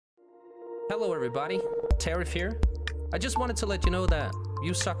Hello everybody, Tariff here. I just wanted to let you know that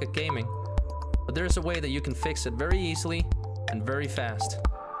you suck at gaming, but there's a way that you can fix it very easily and very fast.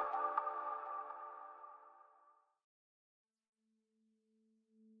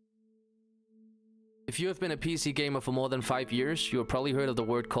 If you have been a PC gamer for more than 5 years, you have probably heard of the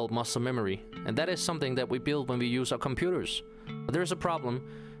word called muscle memory, and that is something that we build when we use our computers. But there's a problem,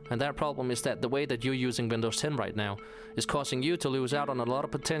 and that problem is that the way that you're using Windows 10 right now is causing you to lose out on a lot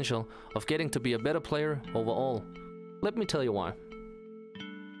of potential of getting to be a better player overall. Let me tell you why.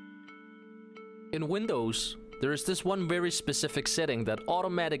 In Windows, there is this one very specific setting that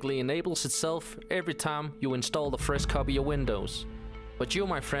automatically enables itself every time you install a fresh copy of Windows. But you,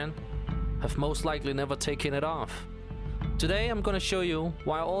 my friend, have most likely never taken it off. Today I'm gonna show you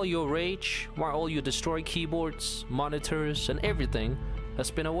why all your rage, why all your destroyed keyboards, monitors and everything has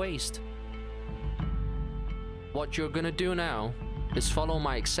been a waste. What you're gonna do now is follow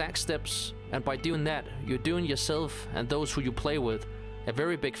my exact steps, and by doing that you're doing yourself and those who you play with a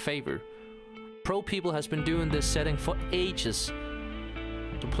very big favor. Pro people has been doing this setting for ages,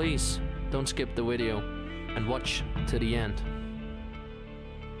 so please don't skip the video and watch to the end.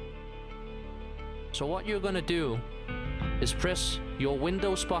 So what you're gonna do is press your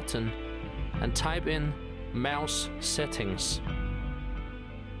Windows button and type in mouse settings.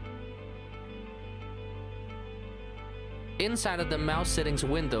 Inside of the mouse settings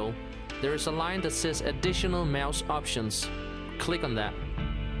window, there is a line that says additional mouse options. Click on that.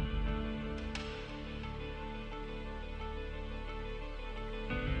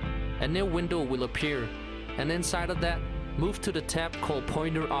 A new window will appear, and inside of that, move to the tab called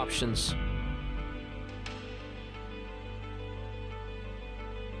pointer options.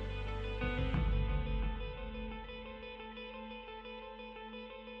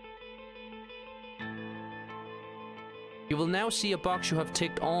 You will now see a box you have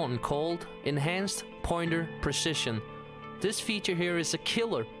ticked on called Enhanced Pointer Precision. This feature here is a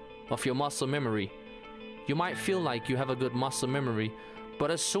killer of your muscle memory. You might feel like you have a good muscle memory, but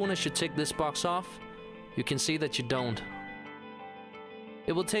as soon as you tick this box off, you can see that you don't.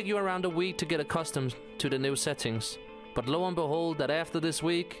 It will take you around a week to get accustomed to the new settings, but lo and behold that after this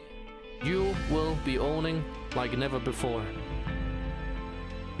week, you will be owning like never before.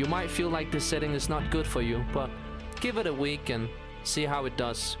 You might feel like this setting is not good for you, but give it a week and see how it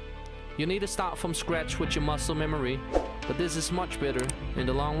does. You need to start from scratch with your muscle memory, but this is much better in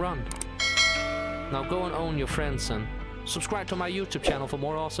the long run. Now go and own your friends and subscribe to my YouTube channel for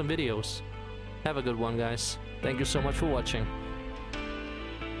more awesome videos. Have a good one, guys. Thank you so much for watching.